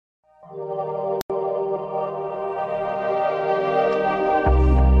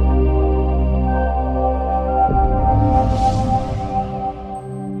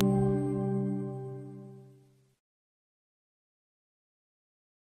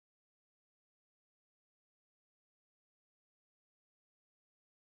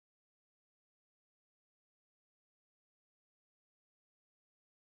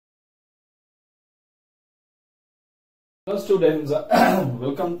Students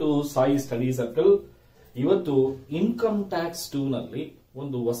welcome to Sai study circle. ಇವತ್ತು income tax 2 ನಲ್ಲಿ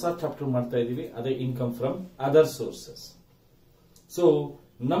ಒಂದು ಹೊಸ ಚಾಪ್ಟರ್ ಮಾಡ್ತಾ ಇದೀವಿ. ಅದೇ income from other sources. So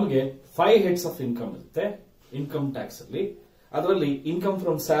ನಮಗೆ 5 ಹೆಡ್ಸ್ ಆಫ್ ಇನ್ಕಮ್ ಇರುತ್ತೆ ಇನ್ಕಮ್ ಟ್ಯಾಕ್ಸ್ ಅಲ್ಲಿ. ಅದರಲ್ಲಿ ಇನ್ಕಮ್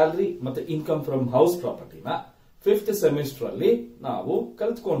ಫ್ರಮ್ ಸ್ಯಾಲರಿ ಮತ್ತೆ income from house ಪ್ರಾಪರ್ಟಿನ 5th semester ಅಲ್ಲಿ ನಾವು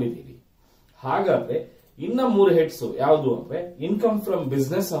ಕಲ್ತ್ಕೊಂಡಿದ್ದೀವಿ. ಹಾಗಾದ್ರೆ ಇನ್ನ 3 ಹೆಡ್ಸ್ ಯಾವುದು ಅಂದ್ರೆ income from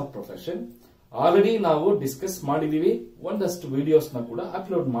business of profession. Already ನಾವು ಡಿಸ್ಕಸ್ ಮಾಡಿದೀವಿ, ಒಂದಷ್ಟು ವಿಡಿಯೋಸ್ ನ ಕೂಡ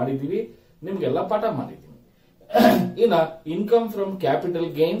ಅಪ್ಲೋಡ್ ಮಾಡಿದೀವಿ, ನಿಮ್ಗೆಲ್ಲ ಪಾಠ ಮಾಡಿದೀವಿ. ಇನ್ನ ಇನ್ಕಮ್ ಫ್ರಮ್ ಕ್ಯಾಪಿಟಲ್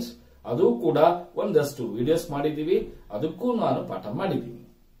ಗೇನ್ಸ್ ಅದು ಕೂಡ ಒಂದಷ್ಟು ವಿಡಿಯೋಸ್ ಮಾಡಿದೀವಿ, ಅದಕ್ಕೂ ನಾನು ಪಾಠ ಮಾಡಿದೀನಿ.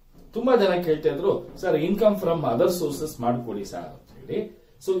 ತುಂಬಾ ಜನ ಕೇಳ್ತಾ ಇದ್ರು, sir income from other sources ಮಾಡ್ಕೊಡಿ ಸರ್ ಅಂತ ಹೇಳಿ.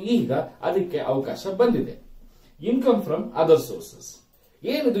 ಸೊ ಈಗ ಅದಕ್ಕೆ ಅವಕಾಶ ಬಂದಿದೆ. ಇನ್ಕಮ್ ಫ್ರಮ್ ಅದರ್ ಸೋರ್ಸಸ್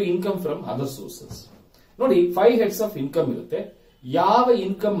ಏನಿದು? ಇನ್ಕಮ್ ಫ್ರಮ್ ಅದರ್ ಸೋರ್ಸಸ್ ನೋಡಿ, 5 ಹೆಡ್ಸ್ ಆಫ್ ಇನ್ಕಮ್ ಇರುತ್ತೆ. ಯಾವ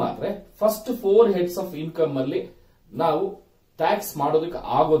ಇನ್ಕಮ್ ಆದ್ರೆ ಫಸ್ಟ್ 4 ಹೆಡ್ಸ್ ಆಫ್ ಇನ್ಕಮ್ ಅಲ್ಲಿ ನಾವು ಟ್ಯಾಕ್ಸ್ ಮಾಡೋದಕ್ಕೆ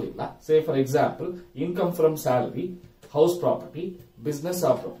ಆಗೋದಿಲ್ಲ. Say for example income from salary, house property, business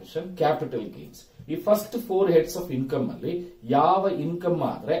of profession, capital gains. ಈ ಫಸ್ಟ್ 4 ಹೆಡ್ಸ್ ಆಫ್ ಇನ್ಕಮ್ ಅಲ್ಲಿ ಯಾವ ಇನ್ಕಮ್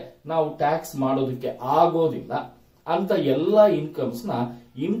ಆದ್ರೆ ನಾವು ಟ್ಯಾಕ್ಸ್ ಮಾಡೋದಕ್ಕೆ ಆಗೋದಿಲ್ಲ ಅಂತ ಎಲ್ಲಾ ಇನ್ಕಮ್ಸ್ ನ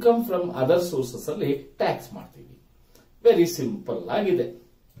ಇನ್ಕಮ್ ಫ್ರಮ್ ಅದರ್ ಸೋರ್ಸಸ್ ಅಲ್ಲಿ ಟ್ಯಾಕ್ಸ್ ಮಾಡ್ತೀವಿ. ವೆರಿ ಸಿಂಪಲ್ ಆಗಿದೆ.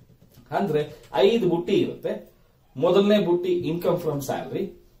 ಅಂದ್ರೆ 5 ಬುಟ್ಟಿ ಇರುತ್ತೆ. ಮೊದಲನೇ ಬುಟ್ಟಿ ಇನ್ಕಮ್ ಫ್ರಮ್ ಸ್ಯಾಲರಿ.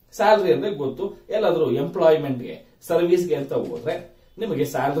 ಸ್ಯಾಲರಿ ಅಂದ್ರೆ ಗೊತ್ತು, ಎಲ್ಲಾದ್ರೂ ಎಂಪ್ಲಾಯ್ಮೆಂಟ್ಗೆ ಸರ್ವಿಸ್ಗೆ ಅಂತ ಹೋದ್ರೆ ನಿಮಗೆ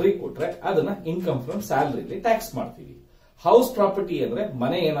ಸ್ಯಾಲರಿ ಕೊಟ್ರೆ ಅದನ್ನ ಇನ್ಕಮ್ ಫ್ರಮ್ ಸ್ಯಾಲರಿಲಿ ಟ್ಯಾಕ್ಸ್ ಮಾಡ್ತೀವಿ. ಹೌಸ್ ಪ್ರಾಪರ್ಟಿ ಅಂದ್ರೆ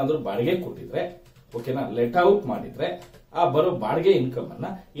ಮನೆ ಏನಾದ್ರೂ ಬಾಡಿಗೆ ಕೊಟ್ಟಿದ್ರೆ, ಓಕೆನಾ, ಲೆಟ್ ಔಟ್ ಮಾಡಿದ್ರೆ ಆ ಬರೋ ಬಾಡಿಗೆ ಇನ್ಕಮ್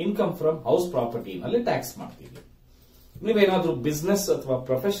ಅನ್ನ ಇನ್ಕಮ್ ಫ್ರಮ್ ಹೌಸ್ ಪ್ರಾಪರ್ಟಿ ನಲ್ಲಿ ಟ್ಯಾಕ್ಸ್ ಮಾಡ್ತೀವಿ. ನೀವೇನಾದ್ರೂ ಬಿಸ್ನೆಸ್ ಅಥವಾ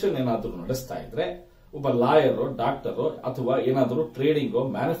ಪ್ರೊಫೆಷನ್ ಏನಾದ್ರೂ ನಡೆಸ್ತಾ ಇದ್ರೆ, ಒಬ್ಬ ಲಾಯರ್, ಡಾಕ್ಟರ್ ಅಥವಾ ಏನಾದ್ರೂ ಟ್ರೇಡಿಂಗ್,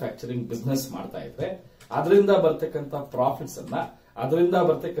 ಮ್ಯಾನುಫ್ಯಾಕ್ಚರಿಂಗ್ ಬಿಸ್ನೆಸ್ ಮಾಡ್ತಾ ಇದ್ರೆ ಅದರಿಂದ ಬರ್ತಕ್ಕಂಥ ಪ್ರಾಫಿಟ್ಸ್ ಅನ್ನ, ಅದರಿಂದ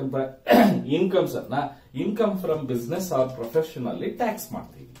ಬರ್ತಕ್ಕಂಥ ಇನ್ಕಮ್ಸ್ ಅನ್ನ income from business or profession ಅಲ್ಲಿ ಟ್ಯಾಕ್ಸ್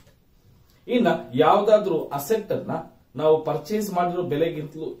ಮಾಡ್ತೀವಿ. ಇನ್ನ ಯಾವ್ದಾದ್ರೂ ಅಸೆಟ್ ಅನ್ನ ನಾವು ಪರ್ಚೇಸ್ ಮಾಡಿರೋ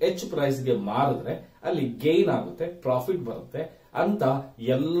ಬೆಲೆಗಿಂತಲೂ ಹೆಚ್ಚು ಪ್ರೈಸ್ಗೆ ಮಾರಿದ್ರೆ ಅಲ್ಲಿ ಗೇನ್ ಆಗುತ್ತೆ, ಪ್ರಾಫಿಟ್ ಬರುತ್ತೆ. ಅಂತ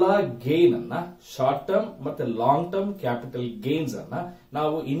ಎಲ್ಲಾ ಗೇನ್ ಅನ್ನ, ಶಾರ್ಟ್ ಟರ್ಮ್ ಮತ್ತೆ ಲಾಂಗ್ ಟರ್ಮ್ ಕ್ಯಾಪಿಟಲ್ ಗೇನ್ಸ್ ಅನ್ನ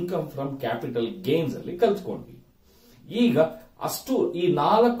ನಾವು ಇನ್ಕಮ್ ಫ್ರಮ್ ಕ್ಯಾಪಿಟಲ್ ಗೇನ್ಸ್ ಅಲ್ಲಿ ಕಲ್ತ್ಕೊಂಡ್ವಿ. ಈಗ ಅಷ್ಟು ಈ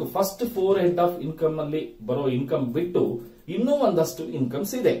 4 ಫಸ್ಟ್ 4 ಹೆಡ್ ಆಫ್ ಇನ್ಕಮ್ ಅಲ್ಲಿ ಬರೋ ಇನ್ಕಮ್ ಬಿಟ್ಟು ಇನ್ನೂ ಒಂದಷ್ಟು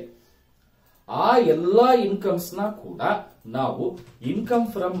ಇನ್ಕಮ್ಸ್ ಇದೆ. ಆ ಎಲ್ಲಾ ಇನ್ಕಮ್ಸ್ ನ ಕೂಡ ನಾವು ಇನ್ಕಮ್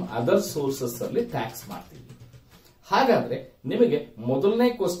ಫ್ರಮ್ ಅದರ್ ಸೋರ್ಸಸ್ ಅಲ್ಲಿ ಟ್ಯಾಕ್ಸ್ ಮಾಡ್ತೀವಿ. ಹಾಗಾದ್ರೆ ನಿಮಗೆ ಮೊದಲನೇ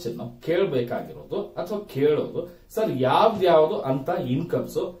ಕ್ವಶನ್ ಕೇಳಬೇಕಾಗಿರೋದು ಅಥವಾ ಕೇಳೋದು, ಸರ್ ಯಾವ್ದ್ಯಾವ್ದು ಅಂತ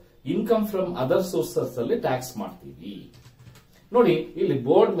incomes income from other sources ಅಲ್ಲಿ ಟ್ಯಾಕ್ಸ್ ಮಾಡ್ತೀವಿ? ನೋಡಿ, ಇಲ್ಲಿ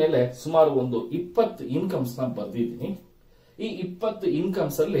ಬೋರ್ಡ್ ಮೇಲೆ ಸುಮಾರು ಒಂದು 20 ಇನ್ಕಮ್ಸ್ ನ ಬರ್ದಿದ್ದೀನಿ. ಈ 20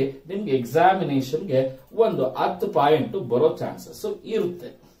 ಇನ್ಕಮ್ಸ್ ಅಲ್ಲಿ ನಿಮ್ಗೆ ಎಕ್ಸಾಮಿನೇಷನ್ಗೆ ಒಂದು 10 ಪಾಯಿಂಟ್ ಬರೋ ಚಾನ್ಸಸ್ ಇರುತ್ತೆ.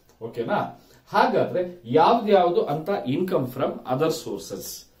 ಓಕೆನಾ? ಹಾಗಾದ್ರೆ ಯಾವ್ದ್ಯಾವ್ದು ಅಂತ income from other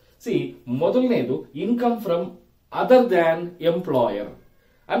sources. C, ಮೊದಲನೇದು income from other than employer.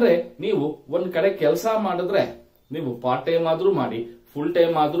 ಅಂದ್ರೆ ನೀವು ಒಂದ್ ಕಡೆ ಕೆಲಸ ಮಾಡಿದ್ರೆ, ನೀವು ಪಾರ್ಟ್ ಟೈಮ್ ಆದ್ರೂ ಮಾಡಿ, ಫುಲ್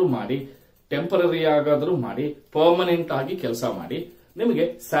ಟೈಮ್ ಆದ್ರೂ ಮಾಡಿ, ಟೆಂಪರರಿ ಆಗಾದ್ರೂ ಮಾಡಿ, ಪರ್ಮನೆಂಟ್ ಆಗಿ ಕೆಲಸ ಮಾಡಿ, ನಿಮಗೆ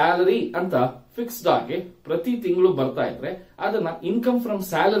ಸ್ಯಾಲರಿ ಅಂತ ಫಿಕ್ಸ್ಡ್ ಆಗಿ ಪ್ರತಿ ತಿಂಗಳು ಬರ್ತಾ ಇದ್ರೆ ಅದನ್ನ ಇನ್ಕಮ್ ಫ್ರಮ್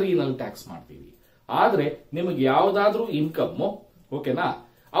ಸ್ಯಾಲರಿನಲ್ಲಿ ಟ್ಯಾಕ್ಸ್ ಮಾಡ್ತೀವಿ. ಆದ್ರೆ ನಿಮಗೆ ಯಾವ್ದಾದ್ರೂ ಇನ್ಕಮ್, ಓಕೆನಾ,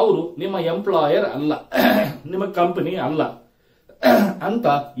 ಅವರು ನಿಮ್ಮ ಎಂಪ್ಲಾಯರ್ ಅಲ್ಲ, ನಿಮ್ಮ ಕಂಪನಿ ಅಲ್ಲ ಅಂತ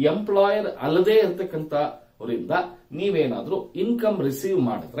ಎಂಪ್ಲಾಯರ್ ಅಲ್ಲದೆ ಇರತಕ್ಕಂತ ಅವರಿಂದ ನೀವೇನಾದ್ರೂ ಇನ್ಕಮ್ ರಿಸೀವ್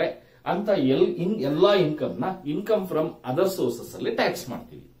ಮಾಡಿದ್ರೆ ಅಂತ ಎಲ್ಲಾ ಇನ್ಕಮ್ ನ ಇನ್ಕಮ್ ಫ್ರಮ್ ಅದರ್ ಸೋರ್ಸಸ್ ಅಲ್ಲಿ ಟ್ಯಾಕ್ಸ್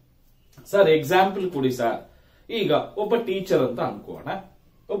ಮಾಡ್ತೀವಿ. ಸರ್ ಎಕ್ಸಾಂಪಲ್ ಕೊಡಿ ಸರ್. ಈಗ ಒಬ್ಬ ಟೀಚರ್ ಅಂತ ಅನ್ಕೋಣ.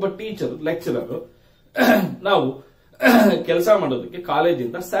 ಒಬ್ಬ ಟೀಚರ್, ಲೆಕ್ಚರರ್, ನಾವು ಕೆಲಸ ಮಾಡೋದಕ್ಕೆ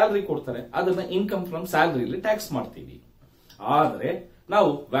ಕಾಲೇಜಿಂದ ಸ್ಯಾಲರಿ ಕೊಡ್ತಾರೆ, ಅದನ್ನ ಇನ್ಕಮ್ ಫ್ರಮ್ ಸ್ಯಾಲರಿಲಿ ಟ್ಯಾಕ್ಸ್ ಮಾಡ್ತೀವಿ. ಆದ್ರೆ ನಾವು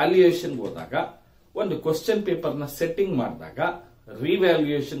ವ್ಯಾಲ್ಯೂಯೇಷನ್ ಹೋದಾಗ, ಒಂದು ಕ್ವಶನ್ ಪೇಪರ್ ನ ಸೆಟ್ಟಿಂಗ್ ಮಾಡಿದಾಗ,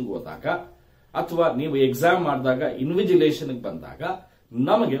 ರಿವ್ಯಾಲ್ಯೂಯೇಷನ್ ಹೋದಾಗ, ಅಥವಾ ನೀವು ಎಕ್ಸಾಮ್ ಮಾಡಿದಾಗ, ಇನ್ವಿಜಿಲೇಷನ್ ಬಂದಾಗ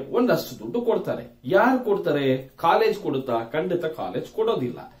ನಮಗೆ ಒಂದಷ್ಟು ದುಡ್ಡು ಕೊಡ್ತಾರೆ. ಯಾರು ಕೊಡ್ತಾರೆ? ಕಾಲೇಜ್ ಕೊಡುತ್ತಾ? ಖಂಡಿತ ಕಾಲೇಜ್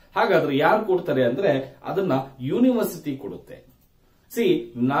ಕೊಡೋದಿಲ್ಲ. ಹಾಗಾದ್ರೆ ಯಾರು ಕೊಡ್ತಾರೆ ಅಂದ್ರೆ ಅದನ್ನ ಯೂನಿವರ್ಸಿಟಿ ಕೊಡುತ್ತೆ. ಸಿ,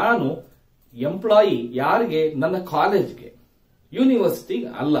 ನಾನು ಎಂಪ್ಲಾಯಿ ಯಾರಿಗೆ? ನನ್ನ ಕಾಲೇಜ್ಗೆ, ಯೂನಿವರ್ಸಿಟಿ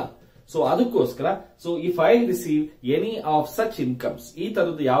ಅಲ್ಲ. ಸೊ ಅದಕ್ಕೋಸ್ಕರ, so if I receive any of such incomes, ಈ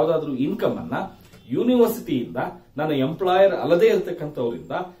ತರದ ಯಾವ್ದಾದ್ರು ಇನ್ಕಮ್ ಅನ್ನ ಯೂನಿವರ್ಸಿಟಿಯಿಂದ, ನನ್ನ ಎಂಪ್ಲಾಯರ್ ಅಲ್ಲದೆ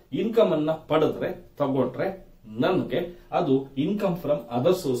ಇರತಕ್ಕಂಥವರಿಂದ ಇನ್ಕಮ್ ಅನ್ನ ಪಡೆದ್ರೆ, ತಗೊಂಡ್ರೆ ನನಗೆ ಅದು ಇನ್ಕಮ್ ಫ್ರಮ್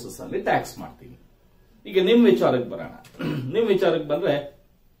ಅದರ್ ಸೋರ್ಸಸ್ ಅಲ್ಲಿ ಟ್ಯಾಕ್ಸ್ ಮಾಡ್ತೀನಿ. ಈಗ ನಿಮ್ ವಿಚಾರಕ್ಕೆ ಬರೋಣ. ನಿಮ್ ವಿಚಾರಕ್ಕೆ ಬಂದ್ರೆ,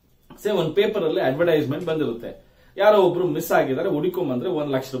 ಒಂದು ಪೇಪರ್ ಅಲ್ಲಿ ಅಡ್ವರ್ಟೈಸ್ಮೆಂಟ್ ಬಂದಿರುತ್ತೆ, ಯಾರೋ ಒಬ್ರು ಮಿಸ್ ಆಗಿದ್ದಾರೆ, ಹುಡುಕೊಂಬಂದ್ರೆ 1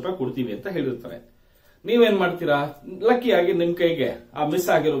 ಲಕ್ಷ ರೂಪಾಯಿ ಕೊಡ್ತೀವಿ ಅಂತ ಹೇಳಿರ್ತಾರೆ. ನೀವೇನ್ ಮಾಡ್ತೀರಾ? ಲಕ್ಕಿಯಾಗಿ ನಿಮ್ ಕೈಗೆ ಆ ಮಿಸ್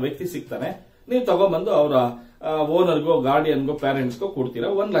ಆಗಿರೋ ವ್ಯಕ್ತಿ ಸಿಗ್ತಾನೆ, ನೀವು ತಗೊಂಡ್ಬಂದು ಅವರ ಓನರ್ಗೋ, ಗಾರ್ಡಿಯನ್ಗೋ, ಪೇರೆಂಟ್ಸ್ಗೋ ಕೊಡ್ತೀರಾ.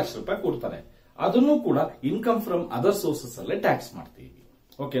 1 ಲಕ್ಷ ರೂಪಾಯಿ ಕೊಡ್ತಾರೆ. ಅದನ್ನು ಕೂಡ ಇನ್ಕಮ್ ಫ್ರಮ್ ಅದರ್ ಸೋರ್ಸಸ್ ಅಲ್ಲೇ ಟ್ಯಾಕ್ಸ್ ಮಾಡ್ತೀವಿ.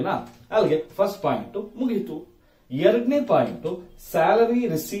 ಓಕೆನಾ? ಅಲ್ಲಿಗೆ ಫಸ್ಟ್ ಪಾಯಿಂಟ್ ಮುಗೀತು. ಎರಡನೇ point salary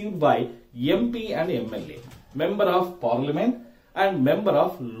received by MP and MLA, member of parliament and member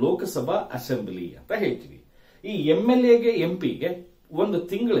of Lok Sabha assembly ಅಂತ ಹೇಳ್ತೀವಿ. ಈ ಎಂಎಲ್ಎಗೆ ಎಂಪಿಗೆ ಒಂದು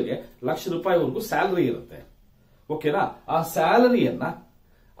ತಿಂಗಳಿಗೆ ₹1,00,000 ಸ್ಯಾಲರಿ ಇರುತ್ತೆ. ಓಕೆನಾ? ಆ ಸ್ಯಾಲರಿಯನ್ನ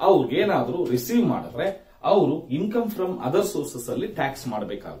ಅವ್ರಿಗೆ ಏನಾದ್ರೂ ರಿಸೀವ್ ಮಾಡಿದ್ರೆ ಅವರು ಇನ್ಕಮ್ ಫ್ರಮ್ ಅದರ್ ಸೋರ್ಸಸ್ ಅಲ್ಲಿ ಟ್ಯಾಕ್ಸ್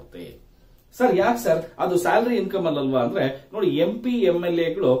ಮಾಡಬೇಕಾಗುತ್ತೆ. ಸರ್ ಯಾಕೆ ಸರ್ ಅದು ಸ್ಯಾಲರಿ ಇನ್ಕಮ್ ಅಲ್ಲಲ್ವಾ ಅಂದ್ರೆ, ನೋಡಿ MP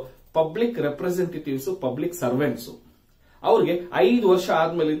ಎಂಎಲ್ಎಗಳು public representatives, public servants. ಅವ್ರಿಗೆ 5 ವರ್ಷ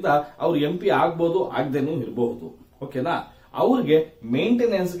ಆದ್ಮೇಲಿಂದ ಅವ್ರು ಎಂಪಿ ಆಗ್ಬಹುದು, ಆಗದೇನೂ ಇರಬಹುದು. ಓಕೆನಾ? ಅವ್ರಿಗೆ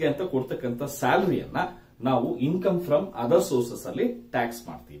ಮೇಂಟೆನೆನ್ಸ್ಗೆ ಅಂತ ಕೊಡ್ತಕ್ಕಂಥ ಸ್ಯಾಲರಿಯನ್ನ ನಾವು ಇನ್ಕಮ್ ಫ್ರಮ್ ಅದರ್ ಸೋರ್ಸಸ್ ಅಲ್ಲಿ ಟ್ಯಾಕ್ಸ್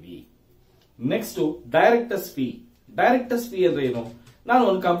ಮಾಡ್ತೀವಿ. Next directors fee. Directors fee ಅಂದ್ರೆ ಏನು? ನಾನು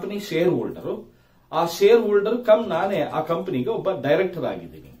ಒಂದು ಕಂಪನಿ ಶೇರ್ ಹೋಲ್ಡರ್, ಆ ಶೇರ್ ಹೋಲ್ಡರ್ ನಾನೇ ಆ ಕಂಪನಿಗೆ ಒಬ್ಬ ಡೈರೆಕ್ಟರ್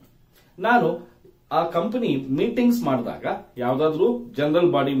ಆಗಿದ್ದೀನಿ. ನಾನು ಆ ಕಂಪನಿ ಮೀಟಿಂಗ್ಸ್ ಮಾಡಿದಾಗ, ಯಾವ್ದಾದ್ರು ಜನರಲ್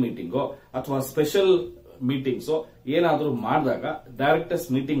ಬಾಡಿ ಮೀಟಿಂಗೋ ಅಥವಾ ಸ್ಪೆಷಲ್ ಮೀಟಿಂಗ್ಸೋ ಏನಾದ್ರೂ ಮಾಡಿದಾಗ, ಡೈರೆಕ್ಟರ್ಸ್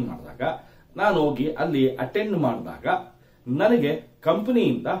ಮೀಟಿಂಗ್ ಮಾಡಿದಾಗ ನಾನು ಹೋಗಿ ಅಲ್ಲಿ ಅಟೆಂಡ್ ಮಾಡಿದಾಗ ನನಗೆ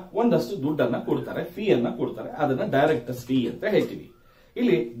ಕಂಪನಿಯಿಂದ ಒಂದಷ್ಟು ದುಡ್ಡನ್ನ ಕೊಡ್ತಾರೆ, ಫೀ ಅನ್ನ ಕೊಡ್ತಾರೆ. ಅದನ್ನ ಡೈರೆಕ್ಟರ್ಸ್ ಫೀ ಅಂತ ಹೇಳ್ತೀವಿ.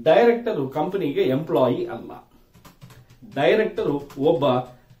 ಇಲ್ಲಿ ಡೈರೆಕ್ಟರ್ ಕಂಪನಿಗೆ ಎಂಪ್ಲಾಯಿ ಅಲ್ಲ. ಡೈರೆಕ್ಟರ್ ಒಬ್ಬ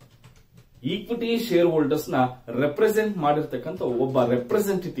ಈಕ್ವಿಟಿ ಶೇರ್ ಹೋಲ್ಡರ್ಸ್ ನ ರೆಪ್ರೆಸೆಂಟ್ ಮಾಡಿರ್ತಕ್ಕಂಥ ಒಬ್ಬ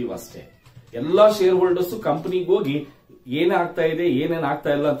ರೆಪ್ರೆಸೆಂಟೇಟಿವ್ ಅಷ್ಟೇ. ಎಲ್ಲಾ ಶೇರ್ ಹೋಲ್ಡರ್ಸ್ ಕಂಪನಿಗೆ ಹೋಗಿ ಏನಾಗ್ತಾ ಇದೆ, ಏನೇನ್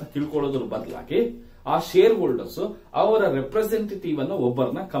ಆಗ್ತಾ ಇಲ್ಲ ಅಂತ ತಿಳ್ಕೊಳ್ಳೋದ್ರ ಬದಲಾಗಿ ಆ ಶೇರ್ ಹೋಲ್ಡರ್ಸ್ ಅವರ ರೆಪ್ರೆಸೆಂಟೇಟಿವ್ ಅನ್ನ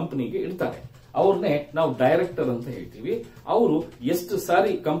ಒಬ್ಬರನ್ನ ಕಂಪನಿಗೆ ಇಡ್ತಾರೆ. ಅವ್ರನ್ನೇ ನಾವು ಡೈರೆಕ್ಟರ್ ಅಂತ ಹೇಳ್ತೀವಿ. ಅವರು ಎಷ್ಟು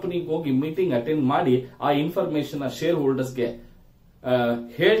ಸಾರಿ ಕಂಪನಿಗೆ ಹೋಗಿ ಮೀಟಿಂಗ್ ಅಟೆಂಡ್ ಮಾಡಿ ಆ ಇನ್ಫಾರ್ಮೇಶನ್ ಶೇರ್ ಹೋಲ್ಡರ್ಸ್ಗೆ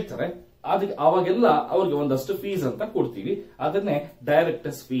ಹೇಳ್ತಾರೆ, ಅದಕ್ಕೆ ಅವಾಗೆಲ್ಲ ಅವ್ರಿಗೆ ಒಂದಷ್ಟು ಫೀಸ್ ಅಂತ ಕೊಡ್ತೀವಿ. ಅದನ್ನೇ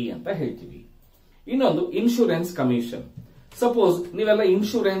ಡೈರೆಕ್ಟರ್ಸ್ ಫೀ ಅಂತ ಹೇಳ್ತೀವಿ. ಇನ್ನೊಂದು ಇನ್ಶೂರೆನ್ಸ್ ಕಮಿಷನ್. ಸಪೋಸ್ ನೀವೆಲ್ಲ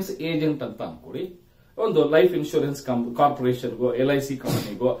ಇನ್ಶೂರೆನ್ಸ್ ಏಜೆಂಟ್ ಅಂತ ಅನ್ಕೊಡಿ. ಒಂದು ಲೈಫ್ ಇನ್ಶೂರೆನ್ಸ್ ಕಾರ್ಪೊರೇಷನ್ಗೋ, LIC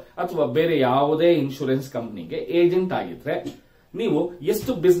ಕಂಪನಿಗೋ ಅಥವಾ ಬೇರೆ ಯಾವುದೇ ಇನ್ಶೂರೆನ್ಸ್ ಕಂಪನಿಗೆ ಏಜೆಂಟ್ ಆಗಿದ್ರೆ ನೀವು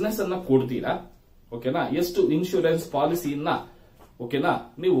ಎಷ್ಟು ಬಿಸ್ನೆಸ್ ಅನ್ನ ಕೊಡ್ತೀರಾ, ಓಕೆನಾ, ಎಷ್ಟು ಇನ್ಶೂರೆನ್ಸ್ ಪಾಲಿಸಿಯನ್ನ ಓಕೆನಾ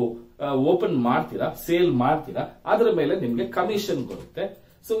ನೀವು ಓಪನ್ ಮಾಡ್ತೀರಾ, ಸೇಲ್ ಮಾಡ್ತೀರಾ, ಅದರ ಮೇಲೆ ನಿಮ್ಗೆ ಕಮಿಷನ್ ಬರುತ್ತೆ.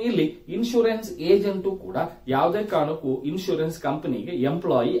 ಸೊ ಇಲ್ಲಿ ಇನ್ಶೂರೆನ್ಸ್ ಏಜೆಂಟು ಕೂಡ ಯಾವುದೇ ಕಾರಣಕ್ಕೂ ಇನ್ಶೂರೆನ್ಸ್ ಕಂಪನಿಗೆ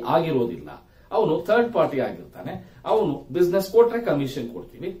ಎಂಪ್ಲಾಯಿ ಆಗಿರೋದಿಲ್ಲ. ಅವನು ಥರ್ಡ್ ಪಾರ್ಟಿ ಆಗಿರ್ತಾನೆ. ಅವನು ಬಿಸ್ನೆಸ್ ಕೊಟ್ರೆ ಕಮಿಷನ್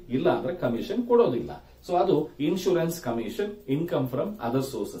ಕೊಡ್ತೀವಿ, ಇಲ್ಲ ಅಂದ್ರೆ ಕಮಿಷನ್ ಕೊಡೋದಿಲ್ಲ. ಸೊ ಅದು insurance commission, income from other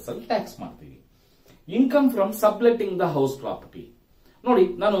sources ಅಲ್ಲಿ ಟ್ಯಾಕ್ಸ್ ಮಾಡ್ತೀವಿ. Income from subletting the house property. ನೋಡಿ,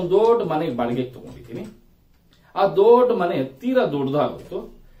 ನಾನು ಒಂದು ದೊಡ್ಡ ಮನೆಗೆ ಬಾಡಿಗೆಗೆ ತಗೊಂಡಿದ್ದೀನಿ. ಆ ದೊಡ್ಡ ಮನೆ ತೀರಾ ದೊಡ್ಡದಾಗಿತ್ತು.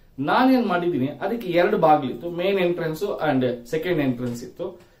 ನಾನೇನ್ ಮಾಡಿದ್ದೀನಿ, ಅದಕ್ಕೆ 2 ಬಾಗಿಲಿತ್ತು, main entrance and second entrance ಇತ್ತು.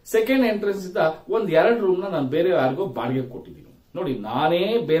 ಸೆಕೆಂಡ್ ಎಂಟ್ರೆನ್ಸ್ ಇಂದ ಒಂದ್ 2 ರೂಮ್ ನಾನು ಬೇರೆ ಯಾರಿಗೋ ಬಾಡಿಗೆ ಕೊಟ್ಟಿದ್ದೀನಿ. ನೋಡಿ, ನಾನೇ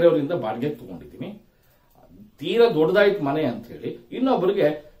ಬೇರೆಯವರಿಂದ ಬಾಡಿಗೆ ತಗೊಂಡಿದ್ದೀನಿ. ತೀರಾ ದೊಡ್ಡದಾಯ್ತು ಮನೆ ಅಂತ ಹೇಳಿ ಇನ್ನೊಬ್ಬರಿಗೆ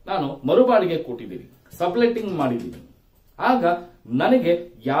ನಾನು ಮರು ಬಾಡಿಗೆ ಕೊಟ್ಟಿದ್ದೀನಿ, ಸಬ್ಲೆಟಿಂಗ್ ಮಾಡಿದ್ದೀನಿ. ಆಗ ನನಗೆ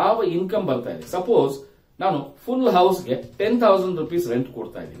ಯಾವ ಇನ್ಕಮ್ ಬರ್ತಾ ಇದೆ? ಸಪೋಸ್ ನಾನು ಫುಲ್ ಹೌಸ್ಗೆ 10,000 rupees ರೆಂಟ್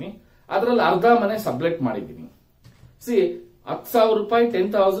ಕೊಡ್ತಾ ಇದ್ದೀನಿ. ಅದರಲ್ಲಿ ಅರ್ಧ ಮನೆ ಸಬ್ಲೆಟ್ ಮಾಡಿದ್ದೀನಿ. ಸಿ, 10,000 ರೂಪಾಯಿ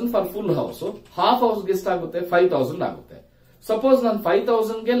 10,000 ಫಾರ್ ಫುಲ್ ಹೌಸ್. ಹಾಫ್ ಹೌಸ್ಗೆ ಎಷ್ಟಾಗುತ್ತೆ? 5,000 ಆಗುತ್ತೆ. ಸಪೋಸ್ ನಾನು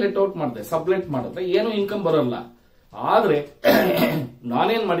 5,000ಗೆ ಲೆಟ್ ಔಟ್ ಮಾಡಿದೆ, ಸಬ್ಲೆಟ್ ಮಾಡಿದ್ರೆ ಏನು ಇನ್ಕಮ್ ಬರಲ್ಲ. ಆದ್ರೆ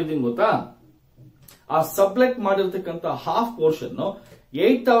ನಾನೇನ್ ಮಾಡಿದ್ದೀನಿ ಗೊತ್ತಾ, ಆ ಸಬ್ಲೆಟ್ ಮಾಡಿರ್ತಕ್ಕಂಥ ಹಾಫ್ ಪೋರ್ಷನ್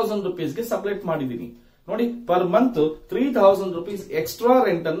 8,000 rupeesಗೆ ಸಬ್ಲೆಟ್ ಮಾಡಿದ್ದೀನಿ. ನೋಡಿ, per month 3,000 rupees extra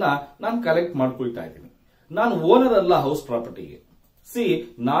rent ಅನ್ನ ನಾನು ಕಲೆಕ್ಟ್ ಮಾಡ್ಕೊಳ್ತಾ ಇದ್ದೀನಿ. ನಾನು ಓನರ್ ಅಲ್ಲ ಹೌಸ್ ಪ್ರಾಪರ್ಟಿಗೆ. ಸಿ,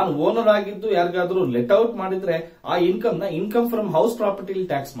 ನಾನು ಓನರ್ ಆಗಿದ್ದು ಯಾರಿಗಾದ್ರೂ ಲೆಟ್ ಔಟ್ ಮಾಡಿದ್ರೆ ಆ ಇನ್ಕಮ್ ನ income from house property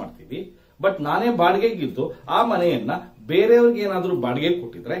tax ಮಾಡ್ತೀವಿ. ಬಟ್ ನಾನೇ ಬಾಡಿಗೆಗಿದ್ದು ಆ ಮನೆಯನ್ನ ಬೇರೆಯವ್ರಿಗೆ ಏನಾದ್ರೂ ಬಾಡಿಗೆ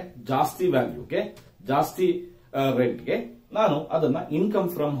ಕೊಟ್ಟಿದ್ರೆ ಜಾಸ್ತಿ ವ್ಯಾಲ್ಯೂಗೆ, ಜಾಸ್ತಿ ರೆಂಟ್ಗೆ, ನಾನು ಅದನ್ನ ಇನ್ಕಮ್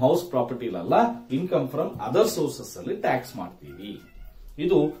ಫ್ರಮ್ ಹೌಸ್ ಪ್ರಾಪರ್ಟಿ ಅಲ್ಲ, ಇನ್ಕಮ್ ಫ್ರಮ್ ಅದರ್ ಸೋರ್ಸಸ್ ಅಲ್ಲಿ ಟ್ಯಾಕ್ಸ್ ಮಾಡ್ತೀವಿ.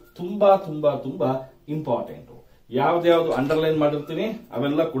 ಇದು ತುಂಬಾ ತುಂಬಾ ತುಂಬಾ ಇಂಪಾರ್ಟೆಂಟ್. ಯಾವ್ದು ಅಂಡರ್ಲೈನ್ ಮಾಡಿರ್ತೀನಿ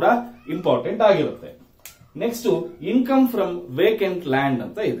ಅವೆಲ್ಲ ಕೂಡ ಇಂಪಾರ್ಟೆಂಟ್ ಆಗಿರುತ್ತೆ. Next, income from vacant land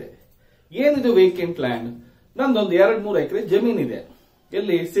ಅಂತ ಇದೆ. ಏನಿದೆ ವೇಕೆಂಟ್ ಲ್ಯಾಂಡ್? ನಂದೊಂದು 2-3 ಎಕರೆ ಜಮೀನ್ ಇದೆ.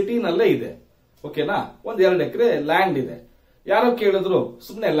 ಎಲ್ಲಿ? ಸಿಟಿನಲ್ಲೇ ಇದೆ. ಓಕೆನಾ? 1-2 ಎಕರೆ ಲ್ಯಾಂಡ್ ಇದೆ. ಯಾರೋ ಕೇಳಿದ್ರು,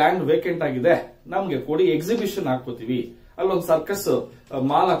 ಸುಮ್ನೆ ಲ್ಯಾಂಡ್ ವೇಕೆಂಟ್ ಆಗಿದೆ, ನಮ್ಗೆ ಕೊಡಿ, ಎಕ್ಸಿಬಿಷನ್ ಹಾಕೋತೀವಿ, ಅಲ್ಲೊಂದು ಸರ್ಕಸ್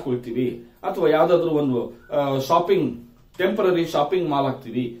ಮಾಲ್ ಹಾಕೊಳ್ತೀವಿ, ಅಥವಾ ಯಾವ್ದಾದ್ರು ಒಂದು ಶಾಪಿಂಗ್, ಟೆಂಪರರಿ ಶಾಪಿಂಗ್ ಮಾಲ್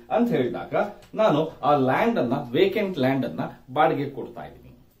ಹಾಕ್ತಿವಿ ಅಂತ ಹೇಳಿದಾಗ ನಾನು ಆ ಲ್ಯಾಂಡ್ ಅನ್ನ, ವೇಕೆಂಟ್ ಲ್ಯಾಂಡ್ ಅನ್ನ ಬಾಡಿಗೆ ಕೊಡ್ತಾ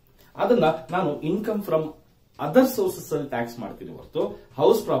ಇದ್ದೀನಿ. ಅದನ್ನ ನಾನು ಇನ್ಕಮ್ ಫ್ರಮ್ ಅದರ್ ಸೋರ್ಸಸ್ ಅಲ್ಲಿ ಟ್ಯಾಕ್ಸ್ ಮಾಡ್ತೀನಿ ಹೊರತು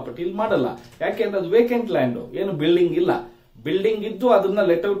ಹೌಸ್ ಪ್ರಾಪರ್ಟಿ ಮಾಡಲ್ಲ. ಯಾಕೆಂದ್ರೆ ಅದು ವೇಕೆಂಟ್ ಲ್ಯಾಂಡ್, ಏನು ಬಿಲ್ಡಿಂಗ್ ಇಲ್ಲ. ಬಿಲ್ಡಿಂಗ್ ಇದ್ದು ಅದನ್ನ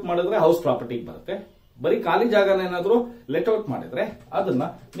ಲೆಟ್ ಔಟ್ ಮಾಡಿದ್ರೆ ಹೌಸ್ ಪ್ರಾಪರ್ಟಿಗೆ ಬರುತ್ತೆ. ಬರೀ ಖಾಲಿ ಜಾಗನ ಏನಾದ್ರು ಲೆಟ್ ಔಟ್ ಮಾಡಿದ್ರೆ ಅದನ್ನ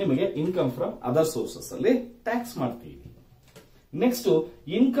ನಿಮಗೆ ಇನ್ಕಮ್ ಫ್ರಮ್ ಅದರ್ ಸೋರ್ಸಸ್ ಅಲ್ಲಿ ಟ್ಯಾಕ್ಸ್ ಮಾಡ್ತೀವಿ. Next,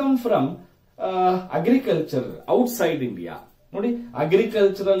 income from agriculture outside India. ನೋಡಿ,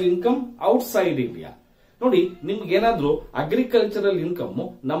 ಅಗ್ರಿಕಲ್ಚರಲ್ ಇನ್ಕಮ್ ಔಟ್ಸೈಡ್ ಇಂಡಿಯಾ. ನೋಡಿ, ನಿಮ್ಗೆ ಏನಾದ್ರೂ ಅಗ್ರಿಕಲ್ಚರಲ್ ಇನ್ಕಮ್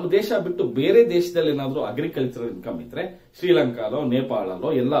ನಮ್ಮ ದೇಶ ಬಿಟ್ಟು ಬೇರೆ ದೇಶದಲ್ಲಿ ಏನಾದ್ರೂ ಅಗ್ರಿಕಲ್ಚರಲ್ ಇನ್ಕಮ್ ಇದ್ರೆ, ಶ್ರೀಲಂಕಾಲೋ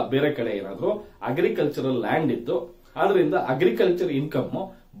ನೇಪಾಳಲ್ಲೋ ಎಲ್ಲ ಬೇರೆ ಕಡೆ ಏನಾದ್ರೂ ಅಗ್ರಿಕಲ್ಚರಲ್ ಲ್ಯಾಂಡ್ ಇದ್ದು ಅದರಿಂದ ಅಗ್ರಿಕಲ್ಚರ್ ಇನ್ಕಮ್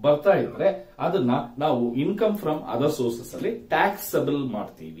ಬರ್ತಾ ಇದ್ರೆ ಅದನ್ನ ನಾವು ಇನ್ಕಮ್ ಫ್ರಮ್ ಅದರ್ ಸೋರ್ಸಸ್ ಅಲ್ಲಿ ಟ್ಯಾಕ್ಸಬಲ್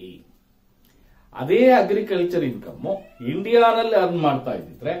ಮಾಡ್ತೀವಿ. ಅದೇ ಅಗ್ರಿಕಲ್ಚರ್ ಇನ್ಕಮ್ ಇಂಡಿಯಾನಲ್ಲಿ ಅರ್ನ್ ಮಾಡ್ತಾ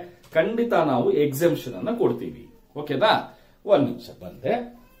ಇದ್ದಿದ್ರೆ ಖಂಡಿತ ನಾವು ಎಕ್ಸೆಂಪ್ಷನ್ ಅನ್ನ ಕೊಡ್ತೀವಿ. ಓಕೆನಾ? ಒಂದ್ ನಿಮಿಷ ಬಂದೆ.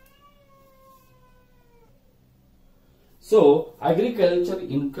 So agriculture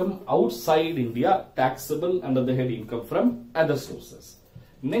income outside India taxable under the head income from other sources.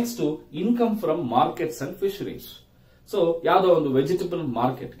 Next, income from markets and fisheries. So ಯಾವ್ದೋ ಒಂದು ವೆಜಿಟಬಲ್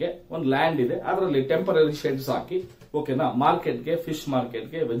ಮಾರ್ಕೆಟ್ಗೆ ಒಂದು ಲ್ಯಾಂಡ್ ಇದೆ, ಅದರಲ್ಲಿ ಟೆಂಪರರಿ ಶೆಡ್ಸ್ ಹಾಕಿ, ಓಕೆನಾ, ಮಾರ್ಕೆಟ್ಗೆ, ಫಿಶ್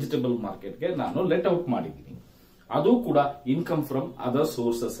ಮಾರ್ಕೆಟ್ಗೆ, ವೆಜಿಟಬಲ್ ಮಾರ್ಕೆಟ್ಗೆ ನಾನು ಲೆಟ್ ಔಟ್ ಮಾಡಿದ್ದೀನಿ. ಅದು ಕೂಡ ಇನ್ಕಮ್ ಫ್ರಮ್ ಅದರ್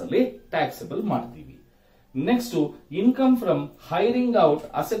ಸೋರ್ಸಸ್ ಅಲ್ಲಿ ಟ್ಯಾಕ್ಸಬಲ್ ಮಾಡ್ತೀವಿ. Next, income from hiring out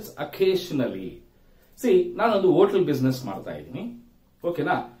assets occasionally. ನಾನೊಂದು ಹೋಟೆಲ್ ಬಿಸ್ನೆಸ್ ಮಾಡ್ತಾ ಇದ್ದೀನಿ.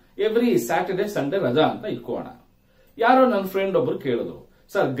 ಓಕೆನಾ, ಎವ್ರಿ ಸ್ಯಾಟರ್ಡೆ ಸಂಡೇ ರಜಾ ಅಂತ ಇಟ್ಕೋಣ. ಯಾರೋ ನನ್ನ ಫ್ರೆಂಡ್ ಒಬ್ರು ಕೇಳಿದ್ರು,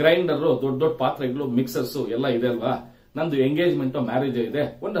 ಸರ್ ಗ್ರೈಂಡರ್, ದೊಡ್ಡ ದೊಡ್ಡ ಪಾತ್ರೆಗಳು, ಮಿಕ್ಸರ್ಸ್ ಎಲ್ಲ ಇದೆ ಅಲ್ವಾ, ನಂದು ಎಂಗೇಜ್ಮೆಂಟ್ ಮ್ಯಾರೇಜ್ ಇದೆ,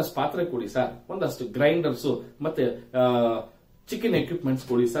 ಒಂದಷ್ಟು ಪಾತ್ರೆ ಕೊಡಿ ಸರ್, ಒಂದಷ್ಟು ಗ್ರೈಂಡರ್ಸ್ ಮತ್ತೆ ಚಿಕನ್ ಎಕ್ವಿಪ್ಮೆಂಟ್ಸ್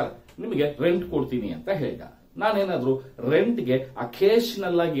ಕೊಡಿ ಸರ್, ನಿಮಗೆ ರೆಂಟ್ ಕೊಡ್ತೀನಿ ಅಂತ ಹೇಳಿದ. ನಾನೇನಾದ್ರೂ ರೆಂಟ್ಗೆ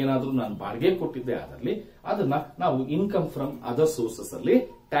ಅಕೇಶನಲ್ ಆಗಿ ಏನಾದ್ರೂ ನಾನು ಬಾಡಿಗೆ ಕೊಟ್ಟಿದ್ದೆ ಅದರಲ್ಲಿ ಅದನ್ನ ನಾವು ಇನ್ಕಮ್ ಫ್ರಮ್ ಅದರ್ ಸೋರ್ಸಸ್ ಅಲ್ಲಿ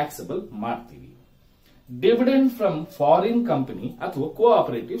ಟ್ಯಾಕ್ಸಬಲ್ ಮಾಡ್ತೀವಿ. ಡಿವಿಡೆಂಡ್ ಫ್ರಮ್ ಫಾರಿನ್ ಕಂಪನಿ ಅಥವಾ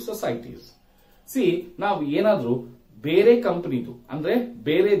ಕೋಆಪರೇಟಿವ್ ಸೊಸೈಟೀಸ್. ನಾವು ಏನಾದ್ರೂ ಬೇರೆ ಕಂಪನಿದು ಅಂದ್ರೆ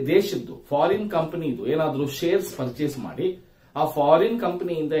ಬೇರೆ ದೇಶದ್ದು ಫಾರಿನ್ ಕಂಪನಿದು ಏನಾದ್ರೂ ಶೇರ್ಸ್ ಪರ್ಚೇಸ್ ಮಾಡಿ ಆ ಫಾರಿನ್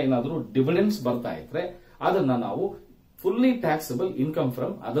ಕಂಪನಿಯಿಂದ ಏನಾದ್ರೂ ಡಿವಿಡೆಂಡ್ಸ್ ಬರ್ತಾ ಇದ್ರೆ ಅದನ್ನ ನಾವು fully taxable income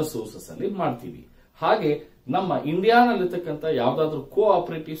from other sources ಅಲ್ಲಿ ಮಾಡ್ತೀವಿ. ಹಾಗೆ ನಮ್ಮ ಇಂಡಿಯಾನಲ್ಲಿರ್ತಕ್ಕಂಥ ಯಾವ್ದಾದ್ರು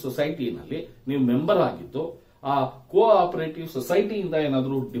ಕೋಆಪರೇಟಿವ್ ಸೊಸೈಟಿನಲ್ಲಿ ನೀವು ಮೆಂಬರ್ ಆಗಿದ್ದು ಆ ಕೋಆಪರೇಟಿವ್ ಸೊಸೈಟಿಯಿಂದ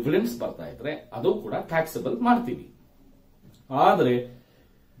ಏನಾದ್ರೂ ಡಿವಿಡೆಂಡ್ಸ್ ಬರ್ತಾ ಇದ್ರೆ ಅದು ಕೂಡ ಟ್ಯಾಕ್ಸಬಲ್ ಮಾಡ್ತೀವಿ. ಆದ್ರೆ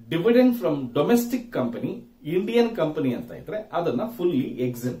dividend from domestic company, Indian company ಅಂತ ಇದ್ರೆ ಅದನ್ನ ಫುಲ್ಲಿ